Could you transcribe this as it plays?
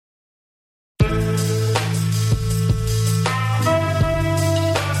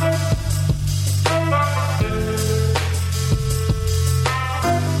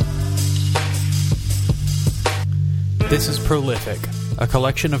This is Prolific, a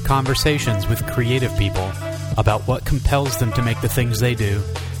collection of conversations with creative people about what compels them to make the things they do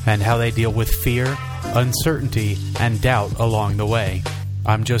and how they deal with fear, uncertainty, and doubt along the way.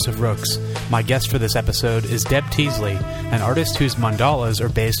 I'm Joseph Rooks. My guest for this episode is Deb Teasley, an artist whose mandalas are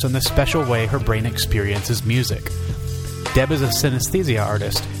based on the special way her brain experiences music. Deb is a synesthesia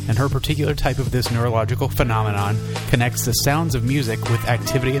artist, and her particular type of this neurological phenomenon connects the sounds of music with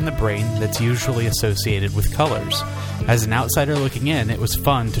activity in the brain that's usually associated with colors. As an outsider looking in, it was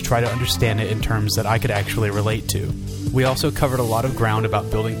fun to try to understand it in terms that I could actually relate to. We also covered a lot of ground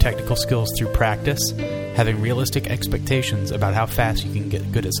about building technical skills through practice, having realistic expectations about how fast you can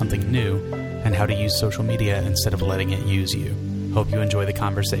get good at something new, and how to use social media instead of letting it use you. Hope you enjoy the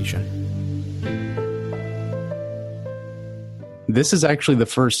conversation. This is actually the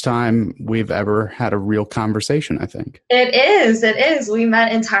first time we've ever had a real conversation, I think. It is. We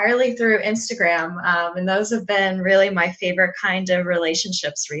met entirely through Instagram, and those have been really my favorite kind of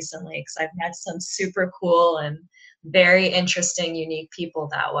relationships recently because I've met some super cool and very interesting, unique people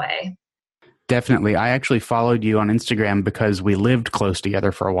that way. Definitely. I actually followed you on Instagram because we lived close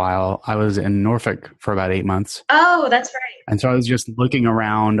together for a while. I was in Norfolk for about 8 months. Oh, that's right. And so I was just looking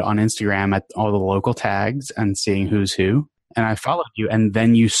around on Instagram at all the local tags and seeing who's who. And I followed you, and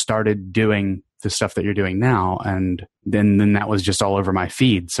then you started doing the stuff that you're doing now, and then that was just all over my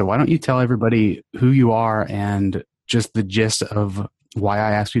feed. So why don't you tell everybody who you are and just the gist of why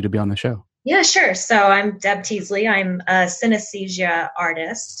I asked you to be on the show? Yeah, sure. So I'm Deb Teasley. I'm a synesthesia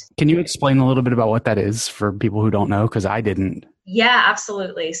artist. Can you explain a little bit about what that is for people who don't know? Because I didn't. Yeah,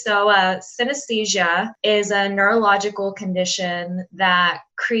 absolutely. So synesthesia is a neurological condition that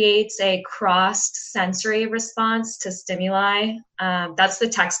creates a crossed sensory response to stimuli. That's the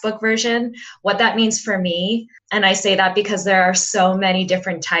textbook version. What that means for me, and I say that because there are so many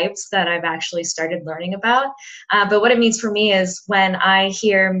different types that I've actually started learning about. But what it means for me is when I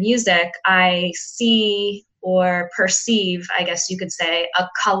hear music, I see or perceive, I guess you could say, a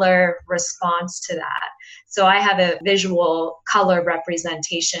color response to that. So I have a visual color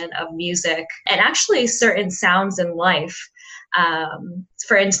representation of music and actually certain sounds in life.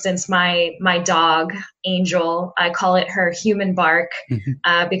 For instance, my dog, Angel, I call it her human bark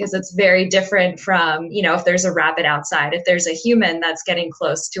because it's very different from, if there's a rabbit outside. If there's a human that's getting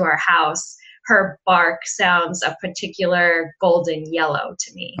close to our house, her bark sounds a particular golden yellow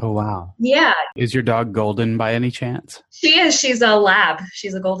to me. Oh, wow. Yeah. Is your dog golden by any chance? She is. She's a lab.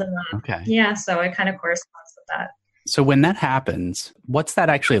 She's a golden lab. Okay. Yeah, so it kind of corresponds with that. So when that happens, what's that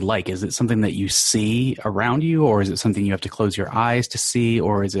actually like? Is it something that you see around you, or is it something you have to close your eyes to see,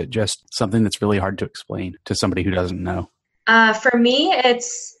 or is it just something that's really hard to explain to somebody who doesn't know? For me,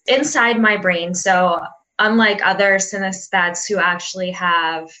 it's inside my brain. So unlike other synesthets who actually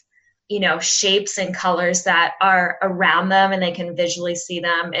have shapes and colors that are around them and they can visually see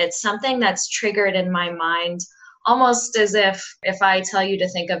them, it's something that's triggered in my mind, almost as if I tell you to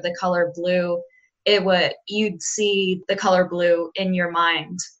think of the color blue, you'd see the color blue in your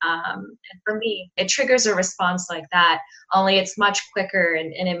mind. And for me, it triggers a response like that, only it's much quicker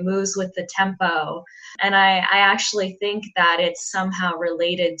and it moves with the tempo. And I actually think that it's somehow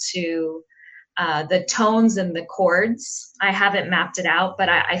related to the tones and the chords. I haven't mapped it out, but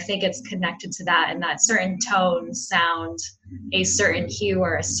I think it's connected to that, and that certain tones sound a certain hue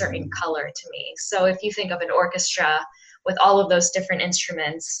or a certain color to me. So if you think of an orchestra with all of those different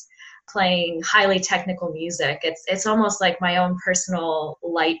instruments playing highly technical music, it's almost like my own personal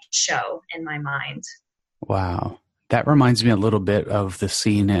light show in my mind. Wow. That reminds me a little bit of the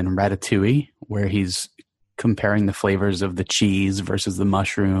scene in Ratatouille where he's comparing the flavors of the cheese versus the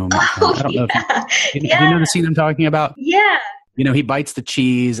mushroom. Oh, I don't know if you yeah. know the scene I'm talking about? Yeah. He bites the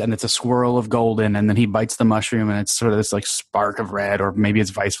cheese and it's a swirl of golden, and then he bites the mushroom and it's sort of this like spark of red, or maybe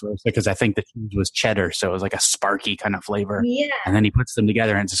it's vice versa, because I think the cheese was cheddar, so it was like a sparky kind of flavor. Yeah. And then he puts them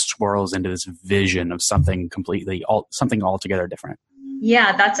together and it just swirls into this vision of something something altogether different.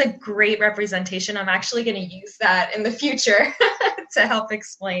 Yeah, that's a great representation. I'm actually going to use that in the future to help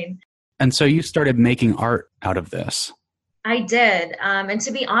explain. And so you started making art out of this. I did. And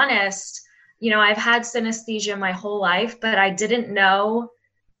to be honest, I've had synesthesia my whole life, but I didn't know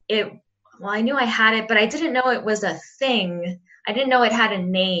it. Well, I knew I had it, but I didn't know it was a thing. I didn't know it had a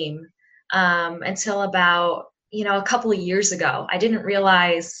name until about, a couple of years ago. I didn't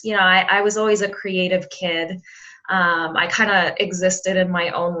realize, I was always a creative kid. I kind of existed in my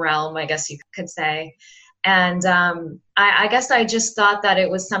own realm, I guess you could say. And I guess I just thought that it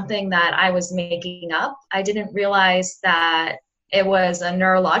was something that I was making up. I didn't realize that it was a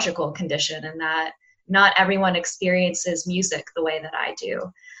neurological condition and that not everyone experiences music the way that I do.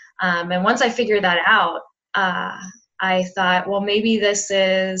 And once I figured that out, I thought, well, maybe this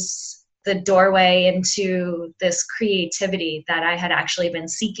is the doorway into this creativity that I had actually been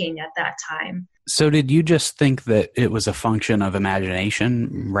seeking at that time. So did you just think that it was a function of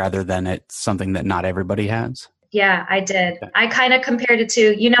imagination rather than it's something that not everybody has? Yeah, I did. I kind of compared it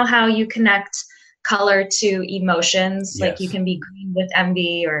to, you know how you connect color to emotions? Yes. Like you can be green with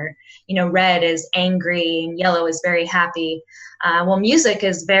envy, or, red is angry and yellow is very happy. Well, music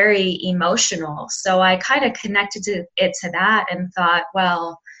is very emotional. So I kind of connected it to that and thought,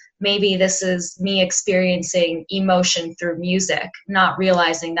 well, maybe this is me experiencing emotion through music, not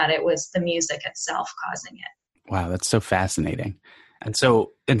realizing that it was the music itself causing it. Wow, that's so fascinating. And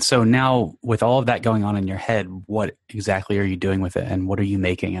so now with all of that going on in your head, what exactly are you doing with it, and what are you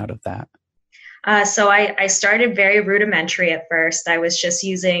making out of that? So I started very rudimentary at first. I was just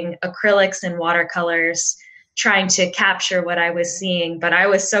using acrylics and watercolors, trying to capture what I was seeing, but I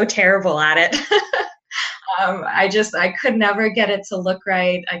was so terrible at it. I could never get it to look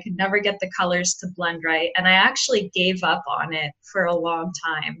right. I could never get the colors to blend right. And I actually gave up on it for a long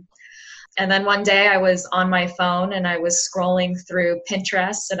time. And then one day I was on my phone and I was scrolling through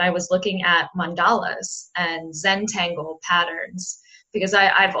Pinterest, and I was looking at mandalas and Zentangle patterns, because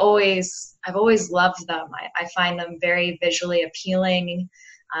I've always loved them. I find them very visually appealing,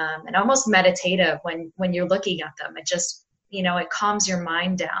 and almost meditative when you're looking at them. It just, it calms your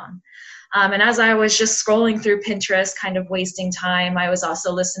mind down. And as I was just scrolling through Pinterest, kind of wasting time, I was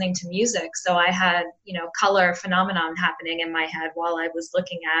also listening to music. So I had, color phenomenon happening in my head while I was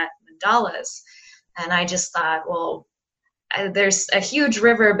looking at mandalas. And I just thought, well, there's a huge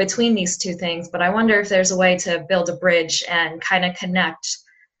river between these two things, but I wonder if there's a way to build a bridge and kind of connect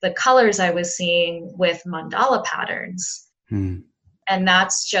the colors I was seeing with mandala patterns. And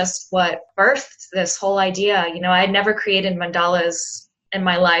that's just what birthed this whole idea. I had never created mandalas in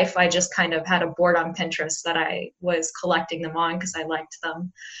my life. I just kind of had a board on Pinterest that I was collecting them on because I liked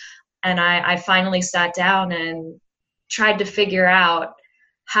them. And I finally sat down and tried to figure out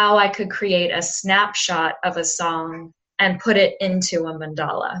how I could create a snapshot of a song and put it into a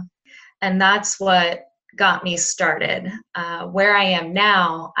mandala. And that's what got me started. Where I am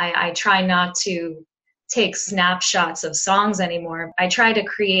now, I try not to take snapshots of songs anymore. I try to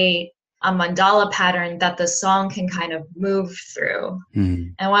create a mandala pattern that the song can kind of move through.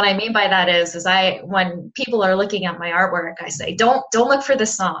 And what I mean by that is when people are looking at my artwork, I say, don't look for the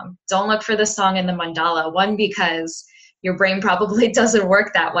song. Don't look for the song in the mandala. One, because your brain probably doesn't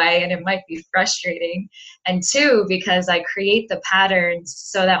work that way and it might be frustrating. And two, because I create the patterns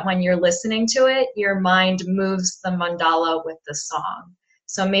so that when you're listening to it, your mind moves the mandala with the song.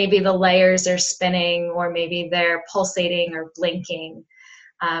 So maybe the layers are spinning, or maybe they're pulsating or blinking.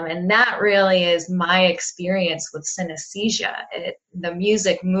 And that really is my experience with synesthesia. The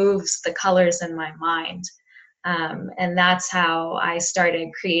music moves the colors in my mind. And that's how I started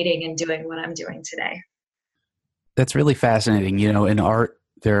creating and doing what I'm doing today. That's really fascinating. In art,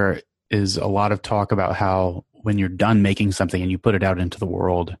 there is a lot of talk about how when you're done making something and you put it out into the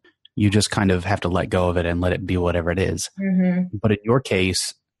world, you just kind of have to let go of it and let it be whatever it is. But in your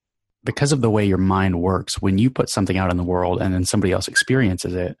case, because of the way your mind works, when you put something out in the world and then somebody else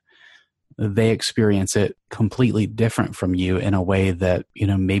experiences it, they experience it completely different from you in a way that,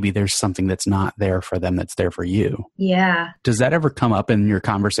 maybe there's something that's not there for them that's there for you. Yeah. Does that ever come up in your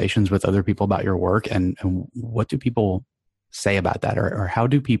conversations with other people about your work? And what do people say about that? Or how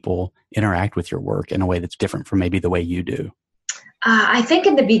do people interact with your work in a way that's different from maybe the way you do? I think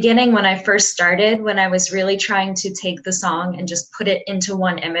in the beginning, when I first started, when I was really trying to take the song and just put it into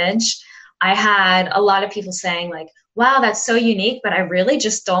one image, I had a lot of people saying like, wow, that's so unique, but I really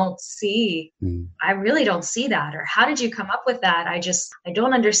just don't see, I really don't see that. Or how did you come up with that? I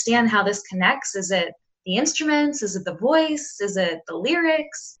don't understand how this connects. Is it the instruments? Is it the voice? Is it the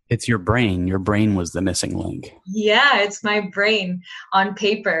lyrics? It's your brain. Your brain was the missing link. Yeah, it's my brain on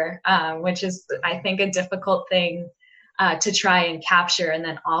paper, which is, I think, a difficult thing to try and capture, and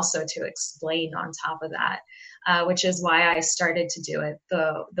then also to explain on top of that, which is why I started to do it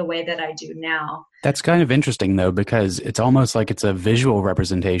the way that I do now. That's kind of interesting, though, because it's almost like it's a visual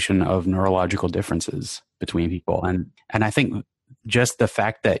representation of neurological differences between people. And I think just the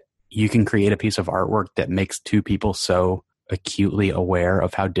fact that you can create a piece of artwork that makes two people so acutely aware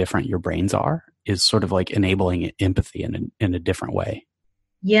of how different your brains are is sort of like enabling empathy in a different way.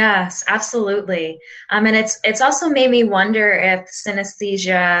 Yes, absolutely. And it's also made me wonder if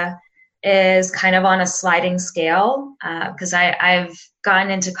synesthesia is kind of on a sliding scale, because I've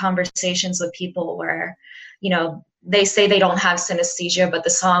gotten into conversations with people where, they say they don't have synesthesia, but the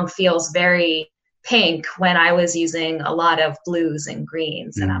song feels very pink when I was using a lot of blues and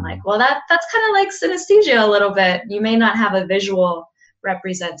greens. And I'm like, Mm. well, that's kind of like synesthesia a little bit. You may not have a visual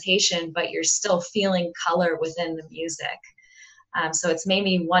representation, but you're still feeling color within the music. So it's made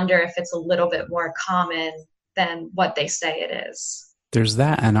me wonder if it's a little bit more common than what they say it is. There's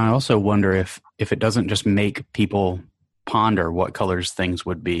that. And I also wonder if it doesn't just make people ponder what colors things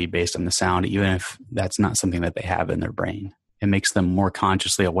would be based on the sound, even if that's not something that they have in their brain. It makes them more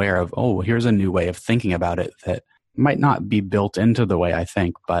consciously aware of, oh, here's a new way of thinking about it that might not be built into the way I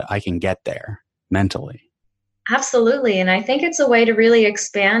think, but I can get there mentally. Absolutely. And I think it's a way to really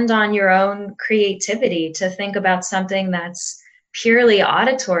expand on your own creativity, to think about something that's purely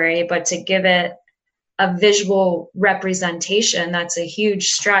auditory, but to give it a visual representation. That's a huge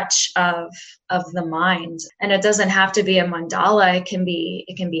stretch of the mind. And it doesn't have to be a mandala. It can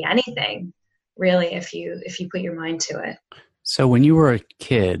be anything, really, if you put your mind to it. So when you were a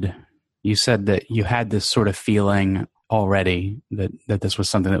kid, you said that you had this sort of feeling already that this was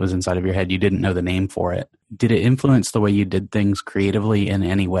something that was inside of your head. You didn't know the name for it. Did it influence the way you did things creatively in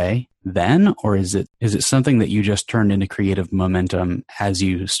any way then? Or is it something that you just turned into creative momentum as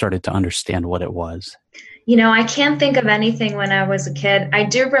you started to understand what it was? I can't think of anything when I was a kid. I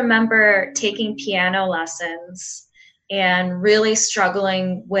do remember taking piano lessons and really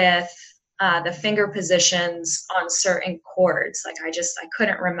struggling with the finger positions on certain chords. Like I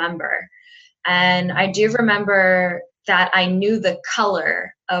couldn't remember. And I do remember that I knew the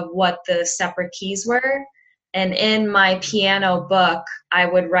color of what the separate keys were. And in my piano book, I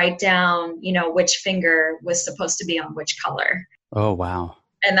would write down, which finger was supposed to be on which color. Oh, wow.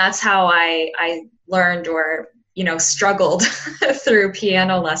 And that's how I learned or, struggled through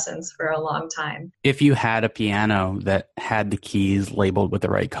piano lessons for a long time. If you had a piano that had the keys labeled with the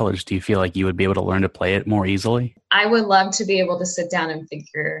right colors, do you feel like you would be able to learn to play it more easily? I would love to be able to sit down and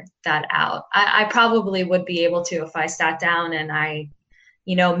figure that out. I probably would be able to if I sat down and I,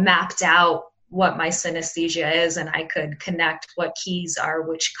 mapped out what my synesthesia is and I could connect what keys are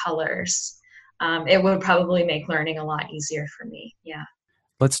which colors. It would probably make learning a lot easier for me. Yeah.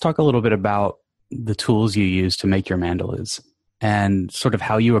 Let's talk a little bit about the tools you use to make your mandalas and sort of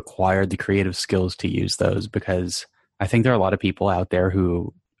how you acquired the creative skills to use those, because I think there are a lot of people out there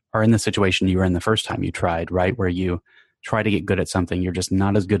who are in the situation you were in the first time you tried, right? Where you try to get good at something, you're just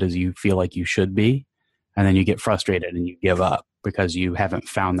not as good as you feel like you should be. And then you get frustrated and you give up because you haven't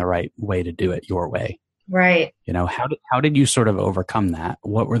found the right way to do it your way. Right. How did you sort of overcome that?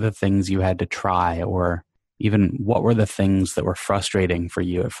 What were the things you had to try, or even what were the things that were frustrating for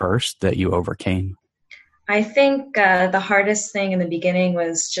you at first that you overcame? I think the hardest thing in the beginning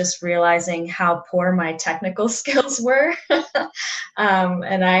was just realizing how poor my technical skills were.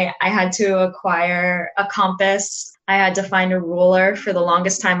 And I had to acquire a compass. I had to find a ruler. For the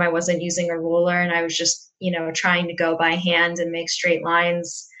longest time, I wasn't using a ruler, and I was just, trying to go by hand and make straight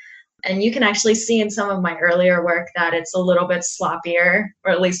lines. And you can actually see in some of my earlier work that it's a little bit sloppier,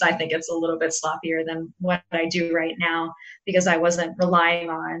 or at least I think it's a little bit sloppier than what I do right now, because I wasn't relying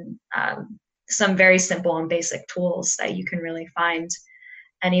on some very simple and basic tools that you can really find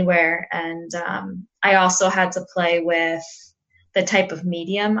anywhere. And I also had to play with the type of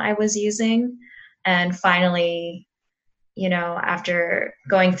medium I was using. And finally, after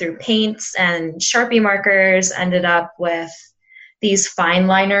going through paints and Sharpie markers, ended up with these fine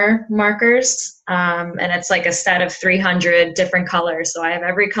liner markers. And it's like a set of 300 different colors. So I have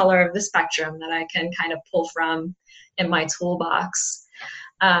every color of the spectrum that I can kind of pull from in my toolbox.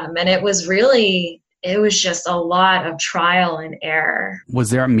 And it was just a lot of trial and error. Was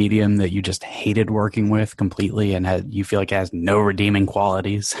there a medium that you just hated working with completely and you feel like it has no redeeming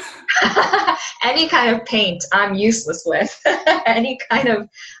qualities? Any kind of paint I'm useless with. Any kind of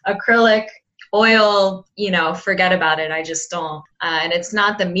acrylic, oil, forget about it. I just don't. And it's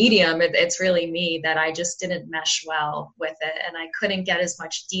not the medium. It's really me that I just didn't mesh well with it. And I couldn't get as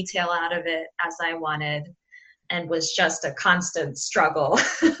much detail out of it as I wanted. And was just a constant struggle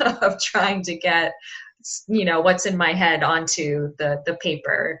of trying to get, what's in my head onto the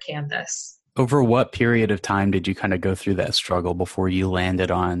paper canvas. Over what period of time did you kind of go through that struggle before you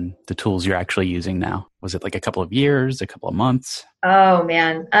landed on the tools you're actually using now? Was it like a couple of years, a couple of months? Oh,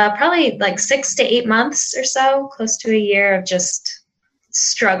 man. Probably like 6 to 8 months or so, close to a year of just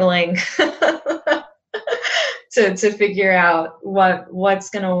struggling to figure out what's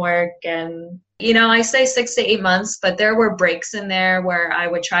going to work. And, I say 6 to 8 months, but there were breaks in there where I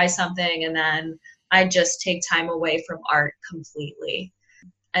would try something and then I'd just take time away from art completely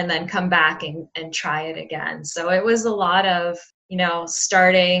and then come back and try it again. So it was a lot of,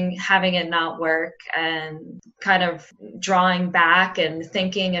 starting, having it not work, and kind of drawing back and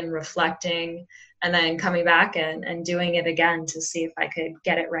thinking and reflecting, and then coming back and doing it again to see if I could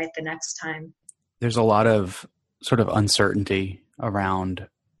get it right the next time. There's a lot of sort of uncertainty around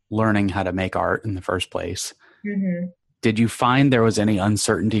learning how to make art in the first place. Mm-hmm. Did you find there was any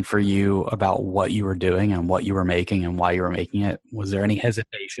uncertainty for you about what you were doing and what you were making and why you were making it? Was there any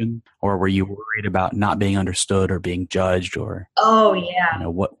hesitation, or were you worried about not being understood or being judged, or Oh yeah.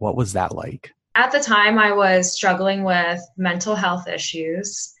 What was that like? At the time I was struggling with mental health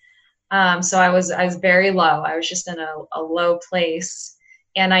issues. So I was very low. I was just in a low place,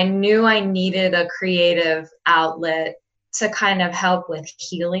 and I knew I needed a creative outlet to kind of help with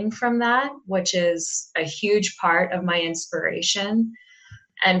healing from that, which is a huge part of my inspiration.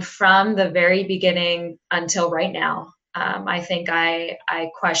 And from the very beginning until right now, I think I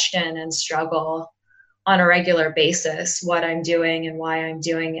question and struggle on a regular basis what I'm doing and why I'm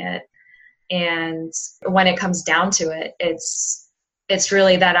doing it. And when it comes down to it, it's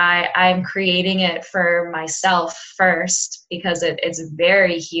really that I'm creating it for myself first, because it's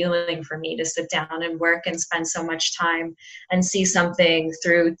very healing for me to sit down and work and spend so much time and see something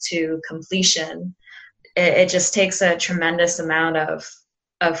through to completion. It just takes a tremendous amount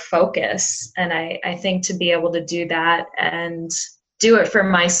of focus. And I think to be able to do that and do it for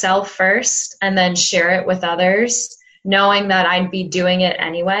myself first and then share it with others, knowing that I'd be doing it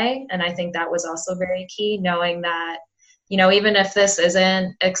anyway. And I think that was also very key, knowing that, even if this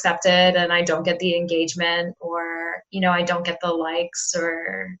isn't accepted and I don't get the engagement, or, I don't get the likes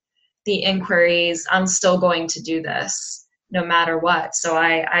or the inquiries, I'm still going to do this no matter what. So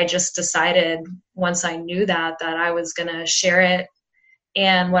I just decided once I knew that I was going to share it,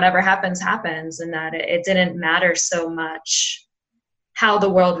 and whatever happens, happens, and that it didn't matter so much how the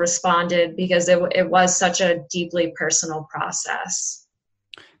world responded, because it was such a deeply personal process.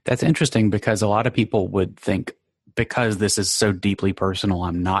 That's interesting, because a lot of people would think, because this is so deeply personal,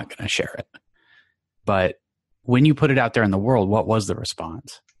 I'm not going to share it. But when you put it out there in the world, what was the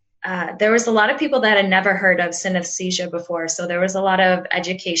response? There was a lot of people that had never heard of synesthesia before. So there was a lot of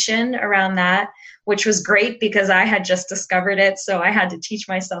education around that, which was great because I had just discovered it. So I had to teach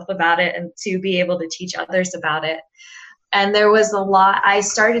myself about it and to be able to teach others about it. And there was I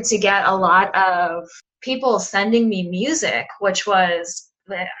started to get a lot of people sending me music, which was,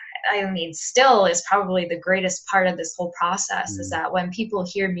 still is probably the greatest part of this whole process, is that when people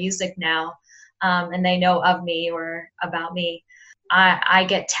hear music now, and they know of me or about me, I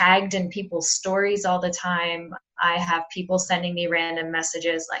get tagged in people's stories all the time. I have people sending me random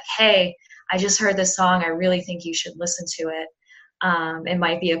messages like, hey, I just heard this song. I really think you should listen to it. It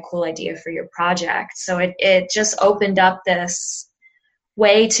might be a cool idea for your project. So it just opened up this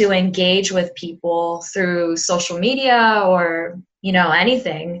way to engage with people through social media or,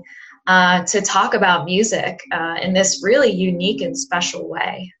 anything, to talk about music in this really unique and special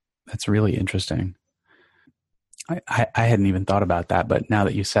way. That's really interesting. I hadn't even thought about that, but now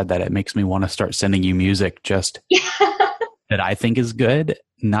that you said that, it makes me want to start sending you music just that I think is good.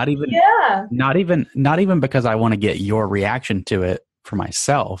 Not even because I want to get your reaction to it for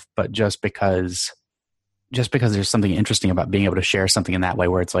myself, but just because there's something interesting about being able to share something in that way,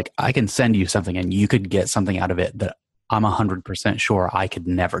 where it's like, I can send you something and you could get something out of it that I'm 100% sure I could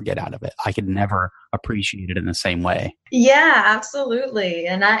never get out of it. I could never appreciate it in the same way. Yeah, absolutely.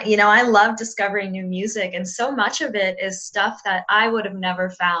 And I love discovering new music, and so much of it is stuff that I would have never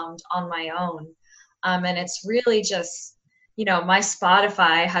found on my own. And it's really just, my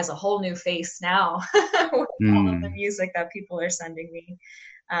Spotify has a whole new face now with all of the music that people are sending me.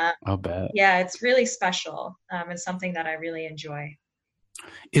 I'll bet. Yeah, it's really special. It's something that I really enjoy.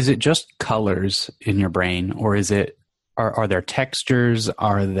 Is it just colors in your brain, or are there textures?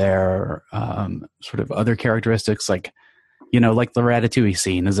 Are there sort of other characteristics, like the Ratatouille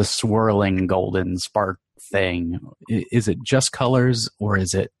scene is a swirling golden spark thing? Is it just colors, or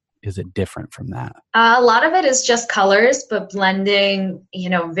is it different from that? A lot of it is just colors, but blending,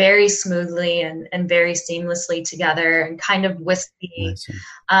 very smoothly and very seamlessly together and kind of wispy.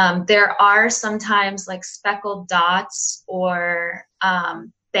 There are sometimes like speckled dots or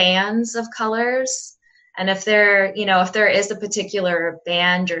bands of colors. And if there is a particular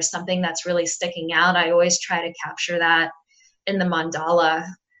band or something that's really sticking out, I always try to capture that in the mandala.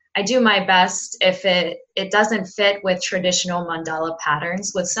 I do my best if it doesn't fit with traditional mandala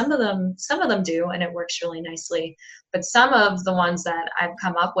patterns. With some of them do, and it works really nicely. But some of the ones that I've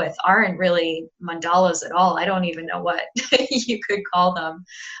come up with aren't really mandalas at all. I don't even know what you could call them,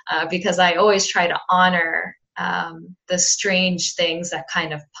 because I always try to honor the strange things that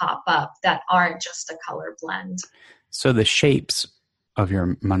kind of pop up that aren't just a color blend. So the shapes of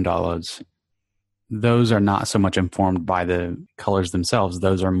your mandalas, those are not so much informed by the colors themselves.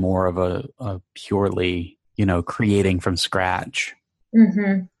 Those are more of a purely, creating from scratch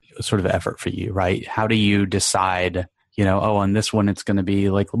sort of effort for you, right? How do you decide, on this one, it's going to be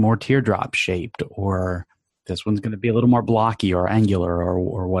like more teardrop shaped, or this one's going to be a little more blocky or angular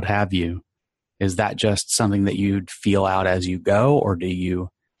or what have you? Is that just something that you'd feel out as you go, or do you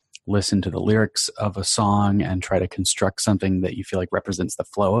listen to the lyrics of a song and try to construct something that you feel like represents the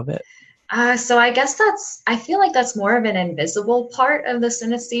flow of it? So I guess I feel like that's more of an invisible part of the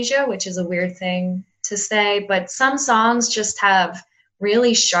synesthesia, which is a weird thing to say, but some songs just have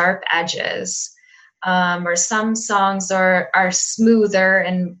really sharp edges, or some songs are smoother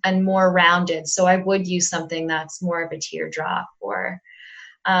and more rounded. So I would use something that's more of a teardrop,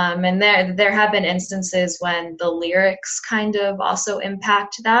 and there have been instances when the lyrics kind of also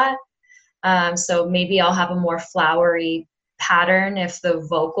impact that. So maybe I'll have a more flowery pattern if the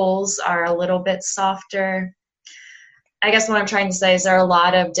vocals are a little bit softer. I guess what I'm trying to say is there are a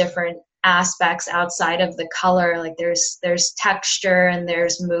lot of different aspects outside of the color. Like there's texture and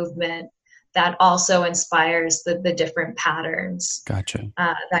there's movement that also inspires the different patterns. Gotcha.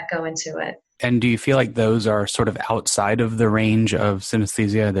 That go into it. And do you feel like those are sort of outside of the range of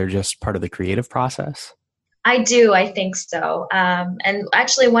synesthesia? They're just part of the creative process? I do. I think so. And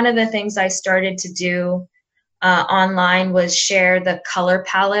actually, one of the things I started to do online was share the color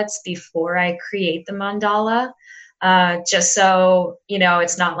palettes before I create the mandala. Just so,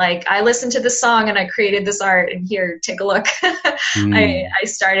 it's not like I listened to the song and I created this art and here, take a look. I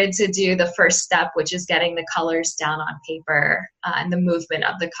started to do the first step, which is getting the colors down on paper and the movement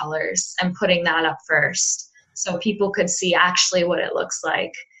of the colors and putting that up first so people could see actually what it looks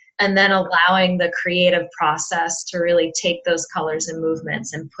like. And then allowing the creative process to really take those colors and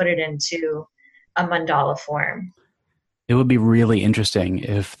movements and put it into a mandala form. It would be really interesting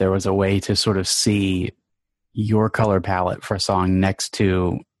if there was a way to sort of see your color palette for a song next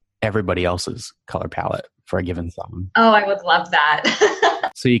to everybody else's color palette for a given song. Oh, I would love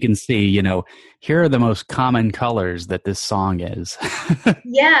that. So you can see, here are the most common colors that this song is.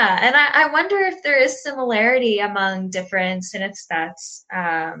 Yeah. And I wonder if there is similarity among different synesthetes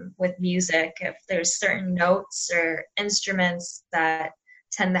with music, if there's certain notes or instruments that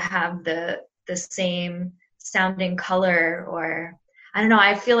tend to have the same sounding color, or I don't know.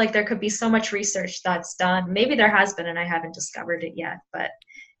 I feel like there could be so much research that's done. Maybe there has been and I haven't discovered it yet, but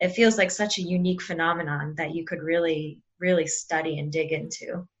it feels like such a unique phenomenon that you could really, really study and dig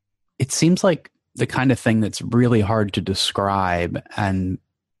into. It seems like the kind of thing that's really hard to describe, and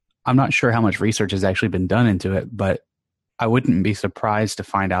I'm not sure how much research has actually been done into it, but I wouldn't be surprised to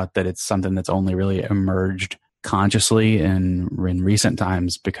find out that it's something that's only really emerged consciously in recent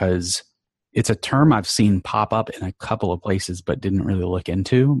times, because it's a term I've seen pop up in a couple of places but didn't really look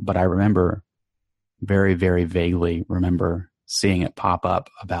into. But I remember very, very vaguely seeing it pop up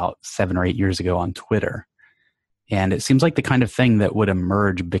about 7 or 8 years ago on Twitter. And it seems like the kind of thing that would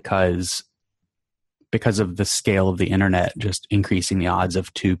emerge because of the scale of the internet, just increasing the odds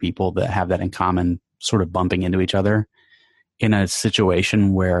of two people that have that in common sort of bumping into each other in a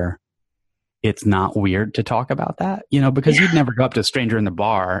situation where it's not weird to talk about that, because you'd never go up to a stranger in the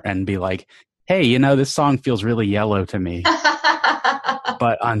bar and be like, hey, this song feels really yellow to me.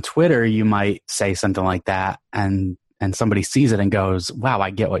 But on Twitter, you might say something like that and somebody sees it and goes, wow, I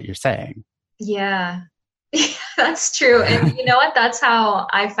get what you're saying. Yeah, that's true. And you know what? That's how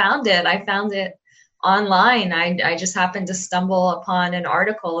I found it. I found it online. I just happened to stumble upon an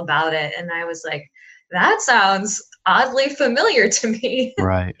article about it. And I was like, that sounds oddly familiar to me.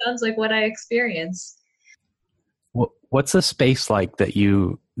 Right. Sounds like what I experience. What's the space like that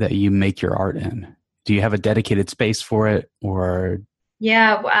you make your art in? Do you have a dedicated space for it, or?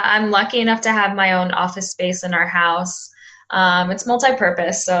 Yeah, I'm lucky enough to have my own office space in our house. It's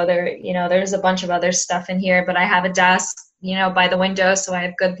multi-purpose, so there's a bunch of other stuff in here, but I have a desk, by the window, so I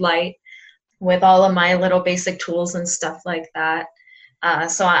have good light with all of my little basic tools and stuff like that.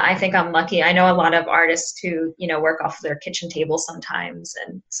 So I think I'm lucky. I know a lot of artists who, work off of their kitchen table sometimes.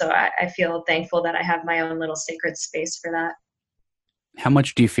 And so I feel thankful that I have my own little sacred space for that. How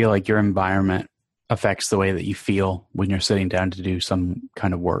much do you feel like your environment affects the way that you feel when you're sitting down to do some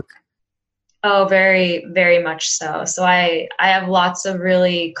kind of work? Oh, very, very much so. So I have lots of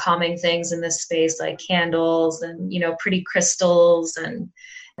really calming things in this space, like candles and, pretty crystals. And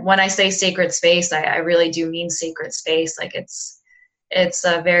when I say sacred space, I really do mean sacred space. Like it's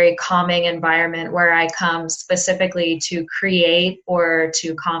a very calming environment where I come specifically to create or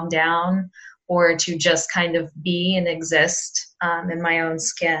to calm down or to just kind of be and exist in my own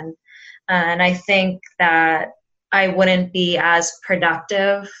skin. And I think that I wouldn't be as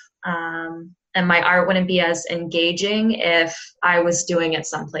productive and my art wouldn't be as engaging if I was doing it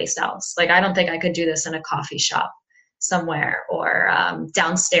someplace else. Like, I don't think I could do this in a coffee shop somewhere or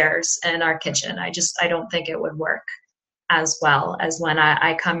downstairs in our kitchen. I don't think it would work as well as when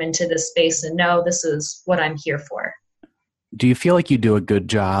I come into this space and know this is what I'm here for. Do you feel like you do a good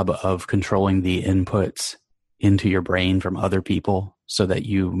job of controlling the inputs into your brain from other people so that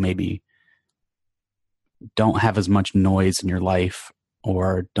you maybe don't have as much noise in your life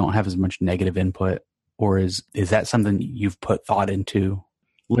or don't have as much negative input? Or is that something you've put thought into?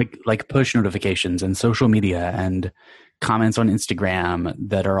 Like push notifications and social media and comments on Instagram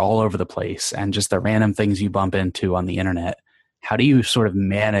that are all over the place and just the random things you bump into on the internet. How do you sort of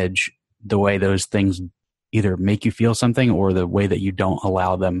manage the way those things either make you feel something or the way that you don't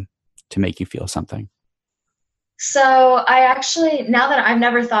allow them to make you feel something? So I actually, now that I've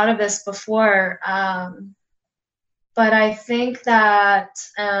never thought of this before, but I think that,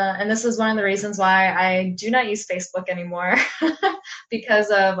 and this is one of the reasons why I do not use Facebook anymore, because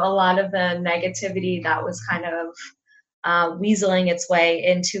of a lot of the negativity that was kind of weaseling its way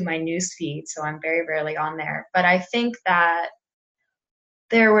into my newsfeed. So I'm very rarely on there. But I think that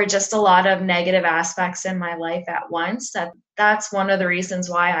there were just a lot of negative aspects in my life at once. That's one of the reasons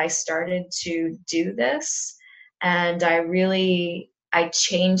why I started to do this. And I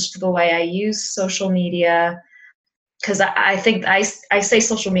changed the way I use social media, because I think I say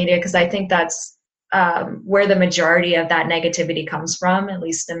social media because I think that's where the majority of that negativity comes from, at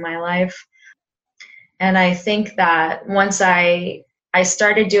least in my life. And I think that once I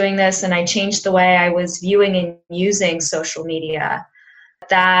started doing this and I changed the way I was viewing and using social media,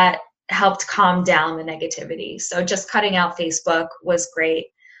 that helped calm down the negativity. So just cutting out Facebook was great.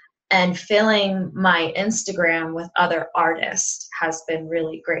 And filling my Instagram with other artists has been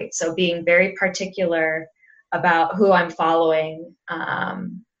really great. So being very particular about who I'm following,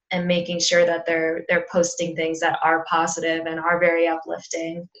 and making sure that they're posting things that are positive and are very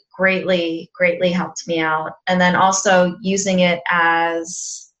uplifting greatly helped me out. And then also using it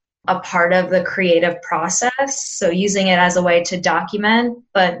as a part of the creative process. So using it as a way to document,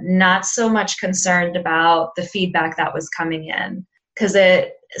 but not so much concerned about the feedback that was coming in, because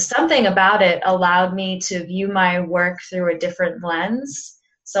something about it allowed me to view my work through a different lens.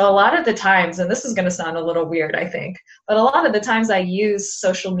 So a lot of the times, and this is going to sound a little weird, I think, but a lot of the times I use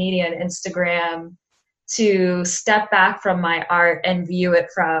social media and Instagram to step back from my art and view it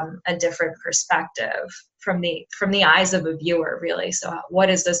from a different perspective, from the eyes of a viewer, really. So what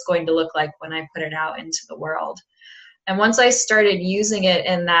is this going to look like when I put it out into the world? And once I started using it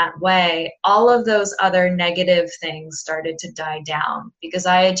in that way, all of those other negative things started to die down, because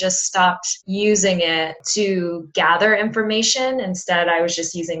I had just stopped using it to gather information. Instead, I was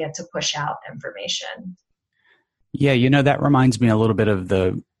just using it to push out information. Yeah, that reminds me a little bit of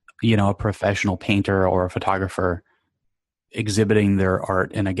a professional painter or a photographer exhibiting their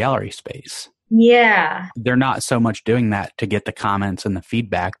art in a gallery space. Yeah. They're not so much doing that to get the comments and the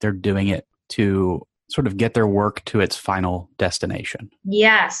feedback. They're doing it to sort of get their work to its final destination.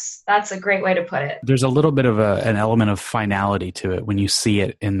 Yes, that's a great way to put it. There's a little bit of an element of finality to it when you see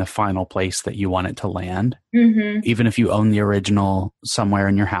it in the final place that you want it to land. Mm-hmm. Even if you own the original somewhere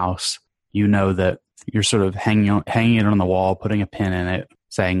in your house, you know that you're sort of hanging it on the wall, putting a pin in it,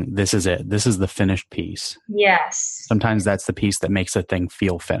 saying, this is it. This is the finished piece. Yes. Sometimes that's the piece that makes a thing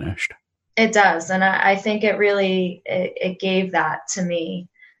feel finished. It does. And I think it really, it gave that to me.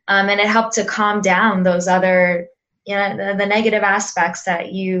 And it helped to calm down those other, the negative aspects that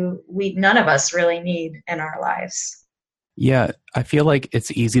none of us really need in our lives. Yeah, I feel like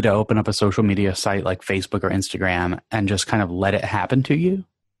it's easy to open up a social media site like Facebook or Instagram and just kind of let it happen to you.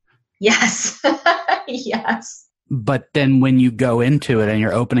 Yes. Yes. But then when you go into it and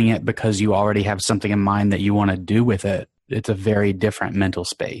you're opening it because you already have something in mind that you want to do with it, it's a very different mental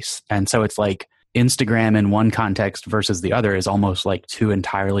space. And so it's like Instagram in one context versus the other is almost like two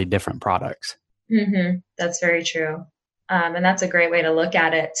entirely different products. Mm-hmm. That's very true. And that's a great way to look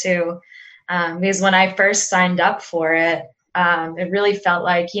at it too. Because when I first signed up for it, it really felt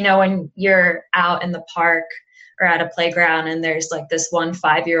like, when you're out in the park or at a playground and there's like this one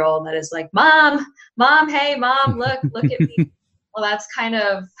 5-year-old that is like, mom, hey, mom, look at me. Well, that's kind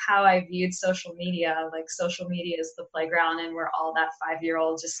of how I viewed social media. Like, social media is the playground and we're all that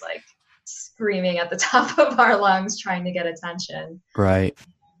 5-year-old just like screaming at the top of our lungs trying to get attention. Right.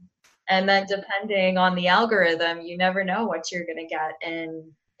 And then depending on the algorithm, you never know what you're going to get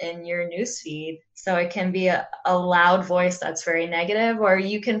in your newsfeed. So it can be a loud voice that's very negative, or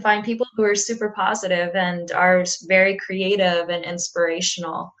you can find people who are super positive and are very creative and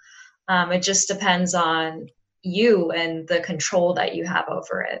inspirational. It just depends on you and the control that you have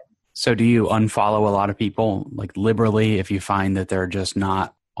over it. So do you unfollow a lot of people like liberally if you find that they're just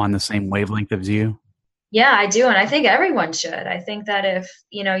not on the same wavelength as you? Yeah, I do. And I think everyone should. I think that if,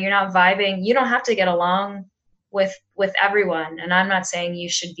 you're not vibing, you don't have to get along with everyone. And I'm not saying you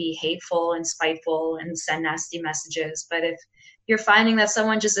should be hateful and spiteful and send nasty messages, but if you're finding that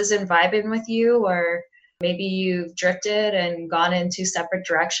someone just isn't vibing with you, or maybe you've drifted and gone in two separate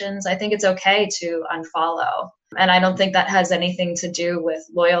directions, I think it's okay to unfollow. And I don't think that has anything to do with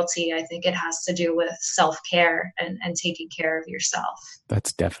loyalty. I think it has to do with self-care and taking care of yourself.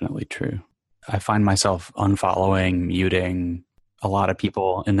 That's definitely true. I find myself unfollowing, muting a lot of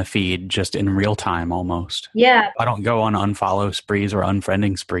people in the feed just in real time almost. Yeah. I don't go on unfollow sprees or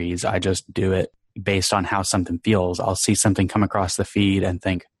unfriending sprees. I just do it based on how something feels. I'll see something come across the feed and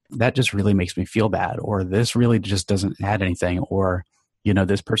think, that just really makes me feel bad, or this really just doesn't add anything, or,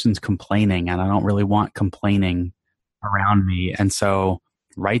 this person's complaining and I don't really want complaining around me. And so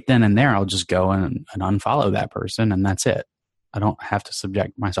right then and there, I'll just go and unfollow that person, and that's it. I don't have to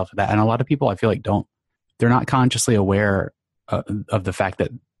subject myself to that. And a lot of people, I feel like, they're not consciously aware of the fact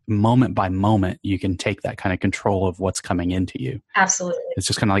that moment by moment, you can take that kind of control of what's coming into you. Absolutely. It's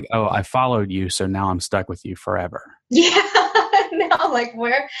just kind of like, oh, I followed you, so now I'm stuck with you forever. Yeah. No, like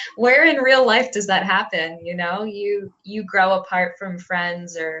where in real life does that happen? You grow apart from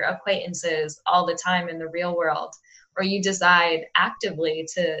friends or acquaintances all the time in the real world, or you decide actively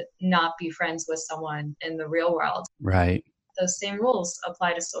to not be friends with someone in the real world. Right. Those same rules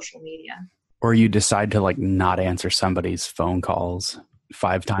apply to social media. Or you decide to not answer somebody's phone calls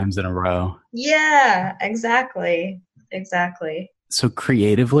 5 times in a row. Yeah, exactly. Exactly. So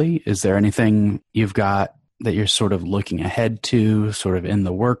creatively, is there anything you've got that you're sort of looking ahead to, sort of in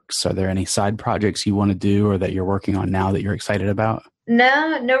the works? Are there any side projects you want to do or that you're working on now that you're excited about?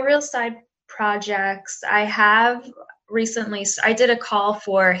 No real side projects. I have recently, I did a call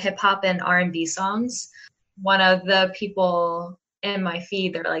for hip hop and R&B songs. One of the people in my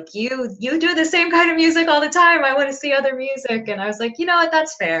feed, they're like, you do the same kind of music all the time. I want to see other music. And I was like, you know what,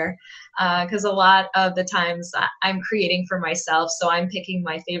 that's fair. Because a lot of the times I'm creating for myself. So I'm picking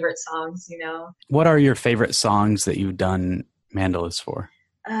my favorite songs, What are your favorite songs that you've done mandalas for?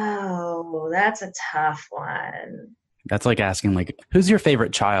 Oh, that's a tough one. That's like asking, who's your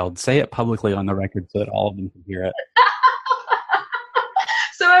favorite child? Say it publicly on the record so that all of them can hear it.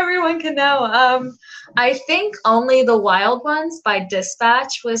 So everyone can know. I think Only the Wild Ones by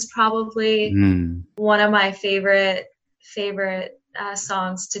Dispatch was probably one of my favorite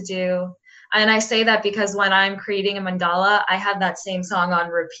songs to do. And I say that because when I'm creating a mandala, I have that same song on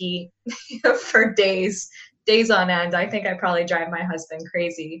repeat for days on end. I think I probably drive my husband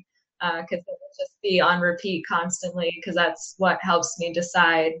crazy because it will just be on repeat constantly, because that's what helps me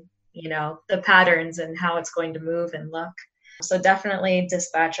decide, the patterns and how it's going to move and look. So definitely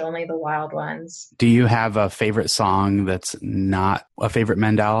Dispatch, Only the Wild Ones. Do you have a favorite song that's not a favorite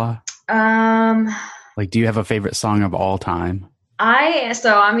mandala? Do you have a favorite song of all time?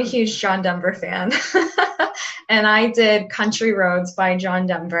 I'm a huge John Denver fan. And I did Country Roads by John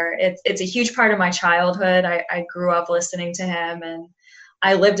Denver. It's a huge part of my childhood. I grew up listening to him, and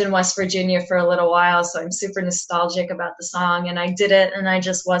I lived in West Virginia for a little while, so I'm super nostalgic about the song. And I did it, and I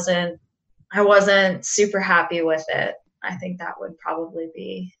wasn't super happy with it. I think that would probably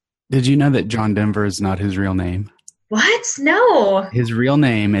be. Did you know that John Denver is not his real name? What? No. His real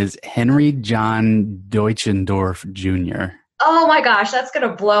name is Henry John Deutschendorf Jr. Oh my gosh, that's going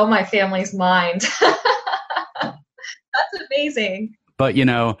to blow my family's mind. That's amazing. But,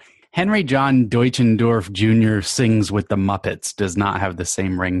 Henry John Deutschendorf Jr. sings with the Muppets does not have the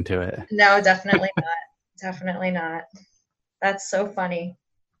same ring to it. No, definitely not. Definitely not. That's so funny.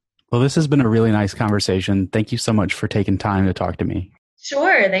 Well, this has been a really nice conversation. Thank you so much for taking time to talk to me.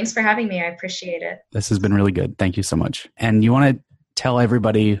 Sure. Thanks for having me. I appreciate it. This has been really good. Thank you so much. And you want to tell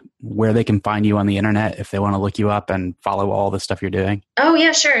everybody where they can find you on the internet if they want to look you up and follow all the stuff you're doing? Oh,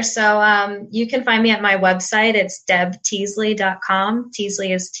 yeah, sure. So you can find me at my website. It's debteasley.com.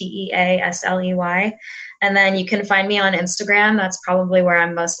 Teasley is Teasley. And then you can find me on Instagram. That's probably where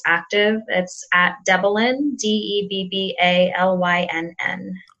I'm most active. It's at Debbalyn, Debbalynn.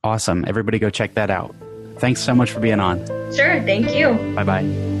 Awesome. Everybody go check that out. Thanks so much for being on. Sure. Thank you. Bye-bye.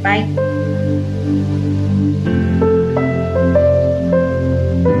 Bye.